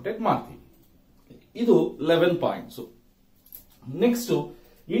ಎಕ್ಸೆಂಪ್ಟೆಡ್ ಮಾಡ್ತೀವಿ. ಇದು 11 points. Next,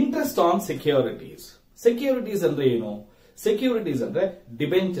 interest on securities. Securities ಅಂದ್ರೆ ಏನು? ಸೆಕ್ಯೂರಿಟೀಸ್ ಅಂದ್ರೆ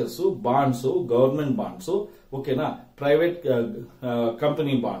ಡಿಬೆಂಚರ್ಸ್, ಬಾಂಡ್ಸ್, ಗವರ್ಮೆಂಟ್ ಬಾಂಡ್ಸ್, ಓಕೆನಾ, ಪ್ರೈವೇಟ್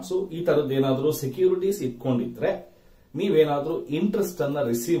ಕಂಪನಿ ಬಾಂಡ್ಸ್, ಈ ತರದ್ದು ಏನಾದ್ರೂ ಸೆಕ್ಯೂರಿಟೀಸ್ ಇಟ್ಕೊಂಡಿದ್ರೆ ನೀವೇನಾದ್ರೂ ಇಂಟ್ರೆಸ್ಟ್ ಅನ್ನ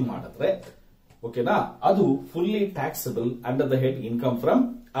ರಿಸೀವ್ ಮಾಡಿದ್ರೆ, ಓಕೆನಾ, ಅದು fully taxable under the head income from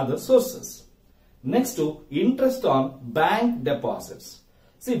other sources. Next, interest on bank deposits.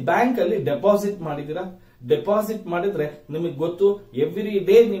 Bank ಅಲ್ಲಿ ಡೆಪಾಸಿಟ್ ಮಾಡಿದೀರಾ, ಡೆಪಾಸಿಟ್ ಮಾಡಿದ್ರೆ ನಿಮಗೆ ಗೊತ್ತು, ಎವ್ರಿ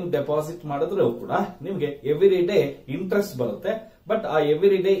ಡೇ ನೀವು ಡೆಪಾಸಿಟ್ ಮಾಡಿದ್ರೆ ಕೂಡ ನಿಮಗೆ ಎವ್ರಿ ಡೇ ಇಂಟ್ರೆಸ್ಟ್ ಬರುತ್ತೆ. ಬಟ್ ಆ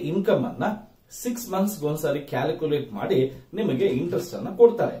ಎವ್ರಿ ಡೇ ಇನ್ಕಮ್ ಅನ್ನ 6 ಮಂತ್ಸ್ ಒಂದ್ಸಾರಿ ಕ್ಯಾಲ್ಕುಲೇಟ್ ಮಾಡಿ ನಿಮಗೆ ಇಂಟ್ರೆಸ್ಟ್ ಅನ್ನ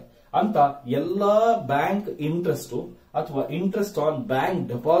ಕೊಡ್ತಾರೆ. ಅಂತ ಎಲ್ಲಾ ಬ್ಯಾಂಕ್ ಇಂಟ್ರೆಸ್ಟ್ ಅಥವಾ interest on bank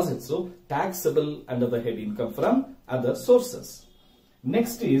deposits taxable under the head income from other sources.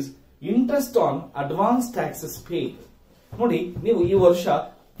 Next is interest on advance taxes paid. ನೋಡಿ, ನೀವು ಈ ವರ್ಷ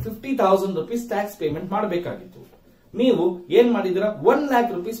 50,000 rupees ಟ್ಯಾಕ್ಸ್ ಪೇಮೆಂಟ್ ಮಾಡಬೇಕಾಗಿತ್ತು. ನೀವು ಏನ್ ಮಾಡಿದಿರಾ, 1 lakh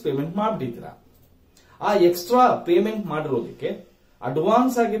rupees ಪೇಮೆಂಟ್ ಮಾಡಿದ್ದೀರಾ. ಆ ಎಕ್ಸ್ಟ್ರಾ ಪೇಮೆಂಟ್ ಮಾಡಿರೋದಕ್ಕೆ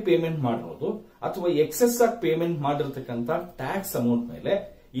ಅಡ್ವಾನ್ಸ್ ಆಗಿ ಪೇಮೆಂಟ್ ಮಾಡಿರೋದು ಅಥವಾ ಎಕ್ಸೆಸ್ ಆಗಿ ಪೇಮೆಂಟ್ ಮಾಡಿರತಕ್ಕಂತ ಟ್ಯಾಕ್ಸ್ ಅಮೌಂಟ್ ಮೇಲೆ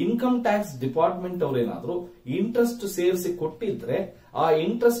ಇನ್ಕಮ್ ಟ್ಯಾಕ್ಸ್ ಡಿಪಾರ್ಟ್ಮೆಂಟ್ ಅವರೇನಾದ್ರೂ ಇಂಟ್ರೆಸ್ಟ್ ಸೇರಿಸಿ ಕೊಟ್ಟಿದ್ರೆ ಆ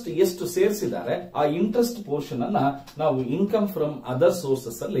ಇಂಟ್ರೆಸ್ಟ್ ಎಷ್ಟು ಸೇರಿಸಿದ್ದಾರೆ ಆ ಇಂಟ್ರೆಸ್ಟ್ ಪೋರ್ಷನ್ ಅನ್ನ ನಾವು ಇನ್ಕಮ್ ಫ್ರಮ್ ಅದರ್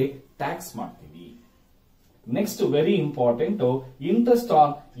ಸೋರ್ಸಸ್ ಅಲ್ಲಿ ಟ್ಯಾಕ್ಸ್ ಮಾಡ್ತೀವಿ. Next, very important, interest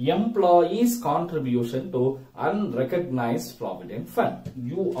on employees contribution to unrecognised provident fund,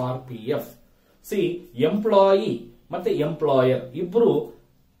 URPF. Employee ಮತ್ತೆ ಎಂಪ್ಲಾಯರ್ ಇಬ್ರು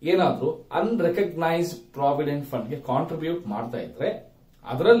ಏನಾದ್ರೂ ಅನ್ರೆಕಗ್ನೈಸ್ಡ್ ಪ್ರಾವಿಡೆಂಟ್ ಫಂಡ್ ಗೆ ಕಾಂಟ್ರಿಬ್ಯೂಟ್ ಮಾಡ್ತಾ ಇದ್ರೆ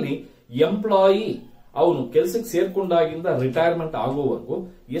ಅದರಲ್ಲಿ ಎಂಪ್ಲಾಯಿ ಅವನು ಕೆಲಸಕ್ಕೆ ಸೇರ್ಕೊಂಡಾಗಿಂದ ರಿಟೈರ್ಮೆಂಟ್ ಆಗೋವರೆಗೂ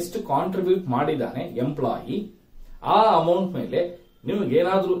ಎಷ್ಟು ಕಾಂಟ್ರಿಬ್ಯೂಟ್ ಮಾಡಿದಾನೆ ಎಂಪ್ಲಾಯಿ, ಆ ಅಮೌಂಟ್ ಮೇಲೆ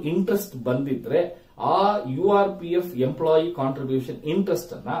ನಿಮಗೇನಾದ್ರೂ ಇಂಟ್ರೆಸ್ಟ್ ಬಂದಿದ್ರೆ ಆ URPF ಎಂಪ್ಲಾಯಿ ಕಾಂಟ್ರಿಬ್ಯೂಷನ್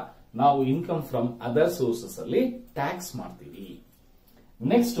ಇಂಟ್ರೆಸ್ಟ್ ಅನ್ನ ನಾವು ಇನ್ಕಮ್ ಫ್ರಮ್ ಅದರ್ ಸೋರ್ಸಸ್ ಅಲ್ಲಿ ಟ್ಯಾಕ್ಸ್ ಮಾಡ್ತೀವಿ.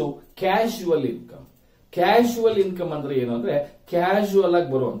 Next, casual income. Casual income ಅಂದ್ರೆ ಏನು ಅಂದ್ರೆ ಕ್ಯಾಶುವಲ್ ಆಗಿ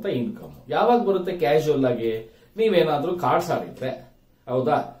ಬರುವಂತ ಇನ್ಕಮ್. ಯಾವಾಗ ಬರುತ್ತೆ ಕ್ಯಾಶುವಲ್ ಆಗಿ? ನೀವೇನಾದ್ರೂ ಕಾರ್ಡ್ಸ್ ಆಡಿದ್ರೆ,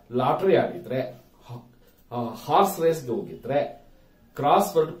 ಹೌದಾ, ಲಾಟರಿ ಆಡಿದ್ರೆ, ಹಾರ್ಸ್ ರೇಸ್ಗೆ ಹೋಗಿದ್ರೆ,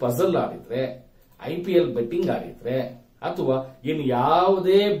 ಕ್ರಾಸ್ ವರ್ಡ್ ಪಜಲ್ ಆಡಿದ್ರೆ, IPL ಬೆಟ್ಟಿಂಗ್ ಆಡಿದ್ರೆ ಅಥವಾ ಇನ್ನು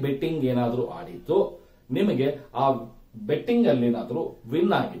ಯಾವುದೇ ಬೆಟ್ಟಿಂಗ್ ಏನಾದ್ರೂ ಆಡಿದ್ದು ನಿಮಗೆ ಆ ಬೆಟ್ಟಿಂಗ್ ಅಲ್ಲಿ ಏನಾದ್ರೂ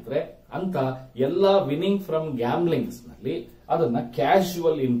ವಿನ್ ಆಗಿದ್ರೆ ಅಂತ ಎಲ್ಲಾ ವಿನ್ನಿಂಗ್ ಫ್ರಮ್ ಗ್ಯಾಮ್ಲಿಂಗ್ಸ್ ನಲ್ಲಿ ಅದನ್ನ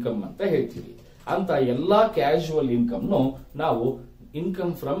ಕ್ಯಾಶುವಲ್ ಇನ್ಕಮ್ ಅಂತ ಹೇಳ್ತೀವಿ. ಅಂತ ಎಲ್ಲಾ ಕ್ಯಾಶುವಲ್ ಇನ್ಕಮ್ ನಾವು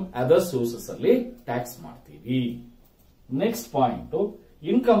ಇನ್ಕಮ್ ಫ್ರಮ್ ಅದರ್ ಸೋರ್ಸಸ್ ಅಲ್ಲಿ ಟ್ಯಾಕ್ಸ್ ಮಾಡ್ತೀವಿ. Next point,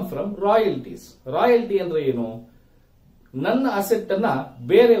 income from royalties. Royalty ಅಂದ್ರೆ ಏನು? ನನ್ನ ಅಸೆಟ್ ಅನ್ನ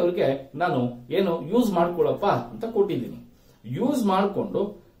ಬೇರೆಯವ್ರಿಗೆ ನಾನು ಏನು ಯೂಸ್ ಮಾಡ್ಕೊಳಪ್ಪ ಅಂತ ಕೊಟ್ಟಿದ್ದೀನಿ.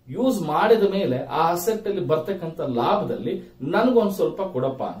 ಯೂಸ್ ಮಾಡಿದ ಮೇಲೆ ಆ ಅಸೆಟ್ ಅಲ್ಲಿ ಬರ್ತಕ್ಕಂಥ ಲಾಭದಲ್ಲಿ ನನಗೊಂದು ಸ್ವಲ್ಪ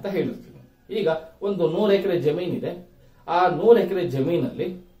ಕೊಡಪ್ಪ ಅಂತ ಹೇಳಿರ್ತೀನಿ. ಈಗ ಒಂದು 100 ಎಕರೆ ಜಮೀನಿದೆ. ಆ 100 ಎಕರೆ ಜಮೀನಲ್ಲಿ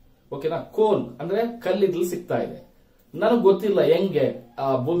ಓಕೆನಾ ಕೋಲ್ ಅಂದ್ರೆ ಕಲ್ಲಿದ್ದಲು ಸಿಗ್ತಾ ಇದೆ. ನನಗೆ ಗೊತ್ತಿಲ್ಲ ಹೆಂಗೆ ಆ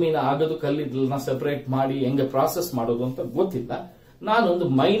ಭೂಮಿನ ಆಗದು ಕಲ್ಲಿದ್ದಲನ್ನ ಸೆಪರೇಟ್ ಮಾಡಿ ಹೆಂಗೆ ಪ್ರಾಸೆಸ್ ಮಾಡೋದು ಅಂತ ಗೊತ್ತಿಲ್ಲ. ನಾನೊಂದು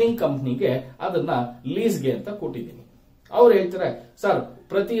ಮೈನಿಂಗ್ ಕಂಪ್ನಿಗೆ ಅದನ್ನ ಲೀಸ್ಗೆ ಅಂತ ಕೊಟ್ಟಿದ್ದೀನಿ. ಅವ್ರು ಹೇಳ್ತಾರೆ, ಸರ್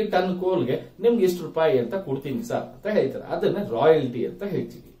ಪ್ರತಿ ಟನ್ ಕೋಲ್ಗೆ ನಿಮ್ಗೆ ಇಷ್ಟು ರೂಪಾಯಿ ಅಂತ ಕೊಡ್ತೀನಿ ಸರ್ ಅಂತ ಹೇಳ್ತಾರೆ. ಅದನ್ನ ರಾಯಲ್ಟಿ ಅಂತ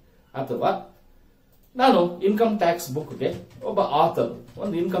ಹೇಳ್ತೀವಿ. ಅಥವಾ ನಾನು ಇನ್ಕಮ್ ಟ್ಯಾಕ್ಸ್ ಬುಕ್ಗೆ ಒಬ್ಬ ಆಥರ್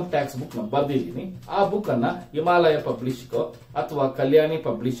ಒಂದು ಇನ್ಕಮ್ ಟ್ಯಾಕ್ಸ್ ಬುಕ್ ನ ಬರ್ದಿದ್ದೀನಿ. ಆ ಬುಕ್ ಅನ್ನ ಹಿಮಾಲಯ ಪಬ್ಲಿಷ್ಗೋ ಅಥವಾ ಕಲ್ಯಾಣಿ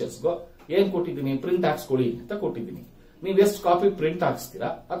ಪಬ್ಲಿಷರ್ಸ್ಗೋ ಏನ್ ಕೊಟ್ಟಿದ್ದೀನಿ, ಪ್ರಿಂಟ್ ಹಾಕ್ಸ್ಕೊಡಿ ಅಂತ ಕೊಟ್ಟಿದ್ದೀನಿ. ನೀವು ಎಷ್ಟು ಕಾಪಿ ಪ್ರಿಂಟ್ ಹಾಕ್ಸ್ತೀರಾ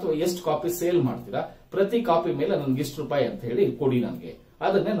ಅಥವಾ ಎಷ್ಟು ಕಾಪಿ ಸೇಲ್ ಮಾಡ್ತೀರಾ, ಪ್ರತಿ ಕಾಪಿ ಮೇಲೆ ನನ್ಗೆ ಇಷ್ಟು ರೂಪಾಯಿ ಅಂತ ಹೇಳಿ ಕೊಡಿ ನನಗೆ.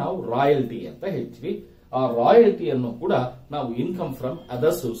 ಅದನ್ನೇ ನಾವು ರಾಯಲ್ಟಿ ಅಂತ ಹೇಳ್ತೀವಿ. ಆ ರಾಯಲ್ಟಿಯನ್ನು ಕೂಡ ನಾವು ಇನ್ಕಮ್ ಫ್ರಮ್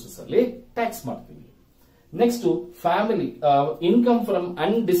ಅದರ್ ಸೋರ್ಸಸ್ ಅಲ್ಲಿ ಟ್ಯಾಕ್ಸ್ ಮಾಡ್ತೀವಿ. Next family income from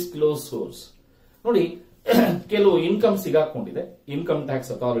undisclosed source. ನೋಡಿ, ಕೆಲವು ಇನ್ಕಮ್ ಸಿಗಾಕೊಂಡಿದೆ ಇನ್ಕಮ್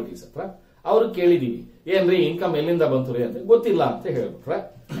ಟ್ಯಾಕ್ಸ್ ಅಥಾರಿಟೀಸ್ ಹತ್ರ. ಅವ್ರು ಕೇಳಿದೀವಿ, ಏನ್ರಿ ಇನ್ಕಮ್ ಎಲ್ಲಿಂದ ಬಂತು ರೀ ಅಂತ, ಗೊತ್ತಿಲ್ಲ ಅಂತ ಹೇಳ್ಬಿಟ್ರೆ,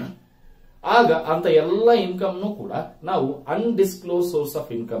 ಆಗ ಅಂತ ಎಲ್ಲ ಇನ್ಕಮ್ ಕೂಡ ನಾವು ಅನ್ಡಿಸ್ಕ್ಲೋಸ್ ಸೋರ್ಸ್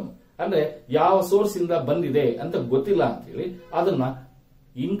ಆಫ್ ಇನ್ಕಮ್ ಅಂದ್ರೆ ಯಾವ ಸೋರ್ಸ್ ಇಂದ ಬಂದಿದೆ ಅಂತ ಗೊತ್ತಿಲ್ಲ ಅಂತ ಹೇಳಿ ಅದನ್ನ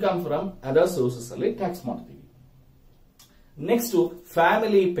ಇನ್ಕಮ್ ಫ್ರಮ್ ಅದರ್ ಸೋರ್ಸಸ್ ಅಲ್ಲಿ ಟ್ಯಾಕ್ಸ್ ಮಾಡ್ತೀವಿ. Next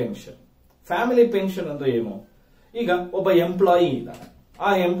family pension. Family pension ಅಂದ್ರೆ ಏನು? ಈಗ ಒಬ್ಬ ಎಂಪ್ಲಾಯಿ ಇದ್ದಾನೆ. ಆ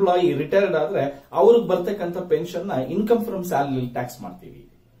ಎಂಪ್ಲಾಯಿ ರಿಟೈರ್ಡ್ ಆದ್ರೆ ಅವ್ರಿಗೆ ಬರ್ತಕ್ಕಂಥ ಪೆನ್ಷನ್ ನ ಇನ್ಕಮ್ ಫ್ರಮ್ ಸ್ಯಾಲರಿ ಟ್ಯಾಕ್ಸ್ ಮಾಡ್ತೀವಿ.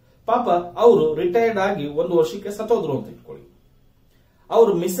 ಪಾಪ ಅವರು ರಿಟೈರ್ಡ್ ಆಗಿ 1 ವರ್ಷಕ್ಕೆ ಸತ್ತೋದ್ರು ಅಂತ ಇಟ್ಕೊಳ್ಳಿ. ಅವ್ರ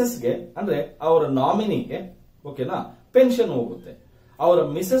ಮಿಸ್ಸಸ್ಗೆ ಅಂದ್ರೆ ಅವರ ನಾಮಿನಿಗೆ ಓಕೆನಾ ಪೆನ್ಷನ್ ಹೋಗುತ್ತೆ. ಅವರ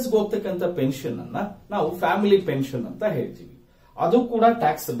ಮಿಸ್ಸಸ್ಗೆ ಹೋಗ್ತಕ್ಕಂಥ ಪೆನ್ಷನ್ ಅನ್ನ ನಾವು ಫ್ಯಾಮಿಲಿ ಪೆನ್ಷನ್ ಅಂತ ಹೇಳ್ತೀವಿ. ಅದು ಕೂಡ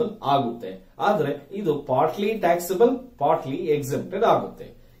ಟ್ಯಾಕ್ಸಬಲ್ ಆಗುತ್ತೆ. ಆದ್ರೆ ಇದು ಪಾರ್ಟ್ಲಿ ಟ್ಯಾಕ್ಸಬಲ್, ಪಾರ್ಟ್ಲಿ ಎಕ್ಸೆಂಪ್ಟೆಡ್ ಆಗುತ್ತೆ.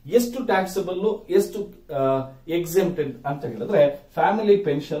 ಎಷ್ಟು ಟ್ಯಾಕ್ಸಬಲ್ ಎಷ್ಟು ಎಕ್ಸೆಂಪ್ಟೆಡ್ ಅಂತ ಹೇಳಿದ್ರೆ, ಫ್ಯಾಮಿಲಿ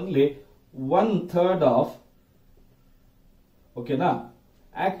ಪೆನ್ಷನ್ ಅಲ್ಲಿ 1/3 ಆಫ್ ಓಕೆನಾ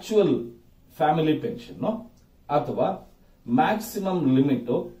ಆಕ್ಚುಯಲ್ ಫ್ಯಾಮಿಲಿ ಪೆನ್ಷನ್ ಅಥವಾ ಮ್ಯಾಕ್ಸಿಮಮ್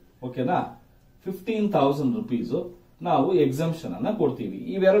ಲಿಮಿಟ್ ಓಕೆನಾ 15,000 rupees ನಾವು ಎಕ್ಸಂಪ್ಷನ್ ಅನ್ನ ಕೊಡ್ತೀವಿ.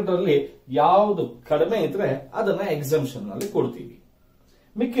 ಇವೆರಡರಲ್ಲಿ ಯಾವುದು ಕಡಿಮೆ ಇದ್ರೆ ಅದನ್ನ ಎಕ್ಸಂಪ್ಷನ್ ಅಲ್ಲಿ ಕೊಡ್ತೀವಿ,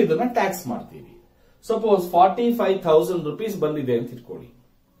 ಮಿಕ್ಕಿದನ್ನ ಟ್ಯಾಕ್ಸ್ ಮಾಡ್ತೀವಿ. ಸಪೋಸ್ 45,000 rupees ಬಂದಿದೆ ಅಂತ ಇಟ್ಕೊಳ್ಳಿ.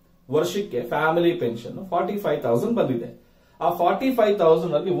 ವರ್ಷಕ್ಕೆ ಫ್ಯಾಮಿಲಿ ಪೆನ್ಷನ್ 45,000 ಬಂದಿದೆ. ಆ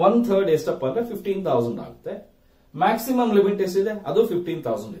 45,000 ಅಲ್ಲಿ 1/3 ಎಷ್ಟಪ್ಪ ಅಂದ್ರೆ 15,000 ಆಗುತ್ತೆ. ಮ್ಯಾಕ್ಸಿಮಮ್ ಲಿಮಿಟ್ ಎಷ್ಟಿದೆ? ಅದು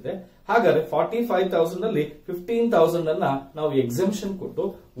 15,000 ಇದೆ. ಹಾಗಾದ್ರೆ 45,000 ಅಲ್ಲಿ 15,000 ಅನ್ನ ನಾವು ಎಕ್ಸಂಪ್ಷನ್ ಕೊಟ್ಟು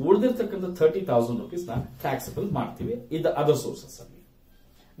ಉಳಿದಿರ್ತಕ್ಕಂಥ 30,000 rupees ನ ಟ್ಯಾಕ್ಸಬಲ್ ಮಾಡ್ತೀವಿ. ಇದು ಅದರ್ ಸೋರ್ಸಸ್ ಅಲ್ಲಿ.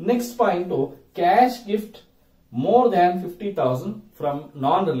 Next point, cash gift more than 50,000 from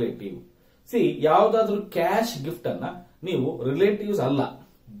non relative. C, ಯಾವ್ದಾದ್ರು ಕ್ಯಾಶ್ ಗಿಫ್ಟ್ ಅನ್ನ ನೀವು ರಿಲೇಟಿವ್ಸ್ ಅಲ್ಲ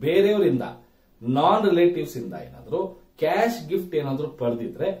ಬೇರೆಯವರಿಂದ ನಾನ್ ರಿಲೇಟಿವ್ಸ್ ಇಂದ ಏನಾದ್ರು ಕ್ಯಾಶ್ ಗಿಫ್ಟ್ ಏನಾದ್ರು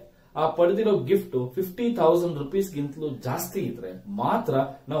ಪಡೆದಿದ್ರೆ, ಆ ಪಡೆದಿರೋ ಗಿಫ್ಟ್ 50,000 rupees ಗಿಂತಲೂ ಜಾಸ್ತಿ ಇದ್ರೆ ಮಾತ್ರ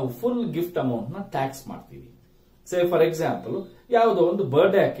ನಾವು ಫುಲ್ ಗಿಫ್ಟ್ ಅಮೌಂಟ್ ನ ಟ್ಯಾಕ್ಸ್ ಮಾಡ್ತೀವಿ. ಸೇ ಫಾರ್ ಎಕ್ಸಾಂಪಲ್, ಯಾವುದೋ ಒಂದು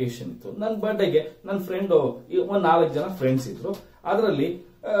ಬರ್ಡೇ ಅಕೇಶನ್ ಇತ್ತು. ನನ್ನ ಬರ್ಡೇಗೆ ನನ್ನ ಫ್ರೆಂಡ್ 4 ಜನ ಫ್ರೆಂಡ್ಸ್ ಇದ್ರು. ಅದರಲ್ಲಿ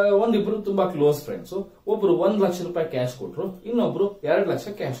ಒಂದಿಬ್ರು ತುಂಬಾ ಕ್ಲೋಸ್ ಫ್ರೆಂಡ್ಸ್. ಒಬ್ರು 1 ಲಕ್ಷ ರೂಪಾಯಿ ಕ್ಯಾಶ್ ಕೊಟ್ರು, ಇನ್ನೊಬ್ರು 2 ಲಕ್ಷ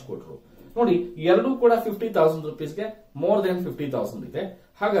ಕ್ಯಾಶ್ ಕೊಟ್ರು. ನೋಡಿ, ಎರಡೂ ಕೂಡ 50,000 rupeesಗೆ ಮೋರ್ ದೆನ್ 50,000 ಇದೆ.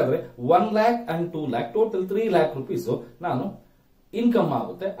 ಹಾಗಾದ್ರೆ 1 lakh and 2 lakh total 3 lakh rupees ನಾನು ಇನ್ಕಮ್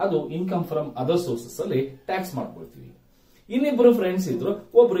ಆಗುತ್ತೆ. ಅದು ಇನ್ಕಮ್ ಫ್ರಮ್ ಅದರ್ ಸೋರ್ಸಸ್ ಅಲ್ಲಿ ಟ್ಯಾಕ್ಸ್ ಮಾಡ್ಕೊಳ್ತೀವಿ. ಇನ್ನಿಬ್ರು ಫ್ರೆಂಡ್ಸ್ ಇದ್ರು,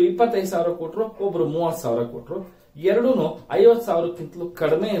 ಒಬ್ರು 25,000 ಕೊಟ್ರು, ಒಬ್ರು 30,000 ಕೊಟ್ರು. ಎರಡೂನು 50,000ಕ್ಕಿಂತಲೂ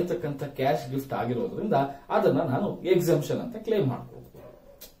ಕಡಿಮೆ ಇರತಕ್ಕಂಥ ಕ್ಯಾಶ್ ಗಿಫ್ಟ್ ಆಗಿರೋದ್ರಿಂದ ಅದನ್ನ ನಾನು ಎಕ್ಸಂಪ್ಷನ್ ಅಂತ ಕ್ಲೇಮ್ ಮಾಡ್ಕೊಳ್ತೀನಿ.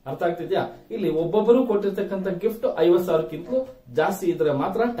 ಅರ್ಥ ಆಗ್ತಿದ್ಯಾ? ಇಲ್ಲಿ ಒಬ್ಬೊಬ್ಬರು ಕೊಟ್ಟಿರ್ತಕ್ಕಂಥ ಗಿಫ್ಟ್ 50,000ಕ್ಕಿಂತಲೂ ಜಾಸ್ತಿ ಇದ್ರೆ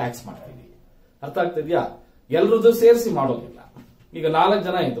ಮಾತ್ರ ಟ್ಯಾಕ್ಸ್ ಮಾಡ್ತೀವಿ. ಅರ್ಥ ಆಗ್ತಿದ್ಯಾ? ಎಲ್ರದ್ದು ಸೇರಿಸಿ ಮಾಡೋದಿಲ್ಲ. ಈಗ 4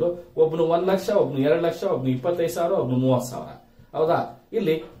 ಜನ ಇದ್ರು, ಒಬ್ನು 1 ಲಕ್ಷ, ಒಬ್ನು 2 ಲಕ್ಷ, ಒಬ್ನು 25,000, ಒಬ್ನು 30,000. ಹೌದಾ?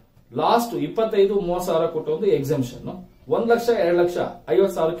 ಇಲ್ಲಿ ಲಾಸ್ಟ್ 25,000-30,000 ಕೊಟ್ಟೊಂದು ಎಕ್ಸಂಪ್ಷನ್. 1 ಲಕ್ಷ 2 ಲಕ್ಷ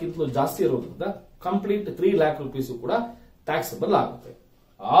 50,000ಕ್ಕಿಂತಲೂ ಜಾಸ್ತಿ ಇರೋದ್ರಿಂದ ಕಂಪ್ಲೀಟ್ 3 lakh rupees ಕೂಡ ಟ್ಯಾಕ್ಸಬಲ್ ಆಗುತ್ತೆ.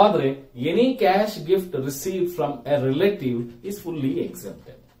 ಆದ್ರೆ any cash gift receive from A relative is fully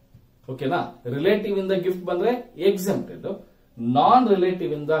exempted. ಓಕೆನಾ? ರಿಲೇಟಿವ್ ಇಂದ ಗಿಫ್ಟ್ ಬಂದ್ರೆ ಎಕ್ಸೆಂಪ್ಟೆಡ್. ನಾನ್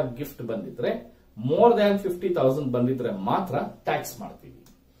ರಿಲೇಟಿವ್ ಇಂದ ಗಿಫ್ಟ್ ಬಂದಿದ್ರೆ ಮೋರ್ ದ್ಯಾನ್ 50,000 ಬಂದಿದ್ರೆ ಮಾತ್ರ ಟ್ಯಾಕ್ಸ್ ಮಾಡ್ತೀವಿ.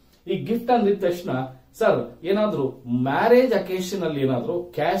 ಈ ಗಿಫ್ಟ್ ಅಂದಿದ ತಕ್ಷಣ, ಸರ್ ಏನಾದ್ರೂ ಮ್ಯಾರೇಜ್ ಅಕೇಶನ್ ಅಲ್ಲಿ ಏನಾದ್ರೂ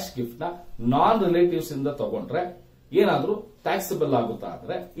ಕ್ಯಾಶ್ ಗಿಫ್ಟ್ ನ ನಾನ್ ರಿಲೇಟಿವ್ಸ್ ಇಂದ ತಗೊಂಡ್ರೆ ಏನಾದ್ರೂ ಟ್ಯಾಕ್ಸಬಲ್ ಆಗುತ್ತಾ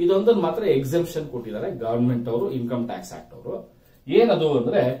ಅಂದ್ರೆ ಇದೊಂದನ್ನು ಮಾತ್ರ ಎಕ್ಸೆಂಪ್ಷನ್ ಕೊಟ್ಟಿದ್ದಾರೆ ಗವರ್ಮೆಂಟ್ ಅವರು, ಇನ್ಕಮ್ ಟ್ಯಾಕ್ಸ್ ಆಕ್ಟ್ ಅವರು. ಏನದು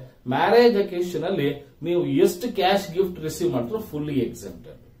ಅಂದ್ರೆ, ಮ್ಯಾರೇಜ್ ಅಕೇಶನ್ ಅಲ್ಲಿ ನೀವು ಎಷ್ಟು ಕ್ಯಾಶ್ ಗಿಫ್ಟ್ ರಿಸೀವ್ ಮಾಡಿದ್ರು ಫುಲ್ಲಿ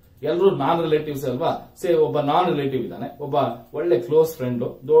ಎಕ್ಸೆಂಪ್ಟೆಡ್. ಎಲ್ಲರೂ ನಾನ್ ರಿಲೇಟಿವ್ಸ್ ಅಲ್ವಾ? ಸೇ ಒಬ್ಬ ನಾನ್ ರಿಲೇಟಿವ್ ಇದ್ದಾನೆ, ಒಬ್ಬ ಒಳ್ಳೆ ಕ್ಲೋಸ್ ಫ್ರೆಂಡ್,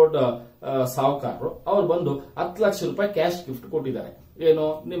 ದೊಡ್ಡ ಸಾಹುಕಾರರು ಅವ್ರು ಬಂದು 10 ಲಕ್ಷ ರೂಪಾಯಿ ಕ್ಯಾಶ್ ಗಿಫ್ಟ್ ಕೊಟ್ಟಿದ್ದಾರೆ, ಏನು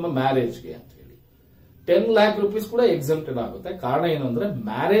ನಿಮ್ಮ ಮ್ಯಾರೇಜ್ಗೆ ಅಂತ ಹೇಳಿ. 10 ಲ್ಯಾಕ್ ರುಪೀಸ್ ಕೂಡ ಎಕ್ಸೆಂಪ್ಟೆಡ್ ಆಗುತ್ತೆ. ಕಾರಣ ಏನು ಅಂದ್ರೆ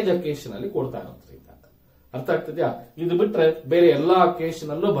ಮ್ಯಾರೇಜ್ ಅಕೇಶನ್ ಅಲ್ಲಿ ಕೊಡ್ತಾ ಇರೋದ್ರಿಂದ. ಅರ್ಥ ಆಗ್ತಿದ್ಯಾ? ಇದು ಬಿಟ್ರೆ ಬೇರೆ ಎಲ್ಲಾ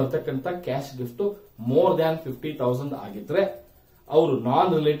ಅಕೇಶನ್ ಅಲ್ಲೂ ಬರ್ತಕ್ಕಂಥ ಕ್ಯಾಶ್ ಗಿಫ್ಟ್ ಮೋರ್ ದ್ಯಾನ್ 50,000 ಆಗಿದ್ರೆ, ಅವರು ನಾನ್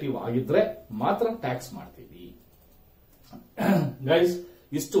ರಿಲೇಟಿವ್ ಆಗಿದ್ರೆ ಮಾತ್ರ ಟ್ಯಾಕ್ಸ್ ಮಾಡ್ತೀವಿ. ಗೈಸ್,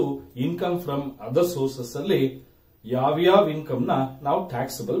 ಇಷ್ಟು ಇನ್ಕಮ್ ಫ್ರಮ್ ಅದರ್ ಸೋರ್ಸಸ್ ಅಲ್ಲಿ ಯಾವ್ಯಾವ ಇನ್ಕಮ್ ನ ನಾವು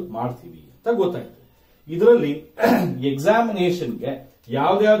ಟ್ಯಾಕ್ಸಬಲ್ ಮಾಡ್ತೀವಿ ಅಂತ ಗೊತ್ತಾಯ್ತು. ಇದರಲ್ಲಿ ಎಕ್ಸಾಮಿನೇಷನ್ಗೆ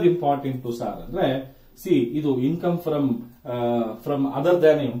ಯಾವ್ದಾವ್ದು ಇಂಪಾರ್ಟೆಂಟ್ ಸರ್ ಅಂದ್ರೆ, ಇದು income from other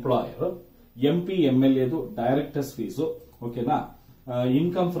than employer, MP MLA directors fees, ಓಕೆನಾ,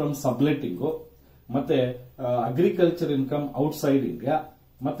 ಇನ್ಕಮ್ ಫ್ರಮ್ ಸಬ್ಲೆಟಿಂಗ್, ಮತ್ತೆ ಅಗ್ರಿಕಲ್ಚರ್ ಇನ್ಕಮ್ ಔಟ್ಸೈಡ್ ಇಂಡಿಯಾ,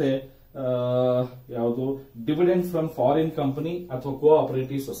 ಮತ್ತೆ ಯಾವುದು ಡಿವಿಡೆಂಡ್ ಫ್ರಮ್ ಫಾರಿನ್ ಕಂಪನಿ ಅಥವಾ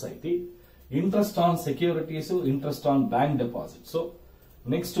cooperative society, interest on securities, interest on bank deposits,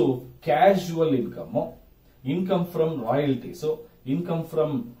 next casual income from royalties, income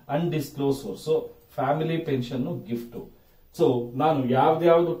from undisclosed source, family pension, gift. So ನಾನು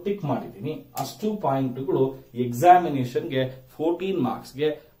ಯಾವ್ದಾವ್ದು tick ಮಾಡಿದ್ದೀನಿ ಅಷ್ಟು ಪಾಯಿಂಟ್ಗಳು ಎಕ್ಸಾಮಿನೇಷನ್ಗೆ 14 ಮಾರ್ಕ್ಸ್ಗೆ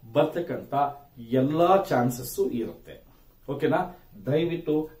ಬರ್ತಕ್ಕಂತ ಎಲ್ಲಾ chances ಇರುತ್ತೆ. ಓಕೆನಾ?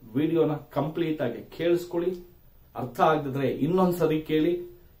 ದಯವಿಟ್ಟು ವಿಡಿಯೋನ ಕಂಪ್ಲೀಟ್ ಆಗಿ ಕೇಳಿಸ್ಕೊಳ್ಳಿ. ಅರ್ಥ ಆಗದಿದ್ರೆ ಇನ್ನೊಂದ್ಸರಿ ಕೇಳಿ.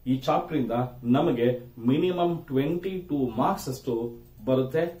 ಈ ಚಾಪ್ಟರ್ ಇಂದ ನಮಗೆ ಮಿನಿಮಮ್ 22 ಮಾರ್ಕ್ಸ್ ಅಷ್ಟು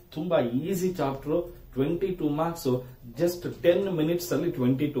ಬರುತ್ತೆ. ತುಂಬಾ easy chapter. 22 marks just 10 minutes ಅಲ್ಲಿ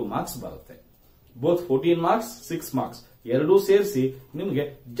 22 ಮಾರ್ಕ್ಸ್ ಬರುತ್ತೆ. ಬೋತ್ 14 ಮಾರ್ಕ್ಸ್ 6 ಮಾರ್ಕ್ಸ್ ಎರಡೂ ಸೇರಿಸಿ ನಿಮಗೆ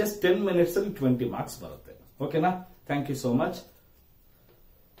ಜಸ್ಟ್ 10 ಮಿನಿಟ್ಸ್ ಅಲ್ಲಿ 20 ಮಾರ್ಕ್ಸ್ ಬರುತ್ತೆ. ಓಕೆನಾ? Thank you so much.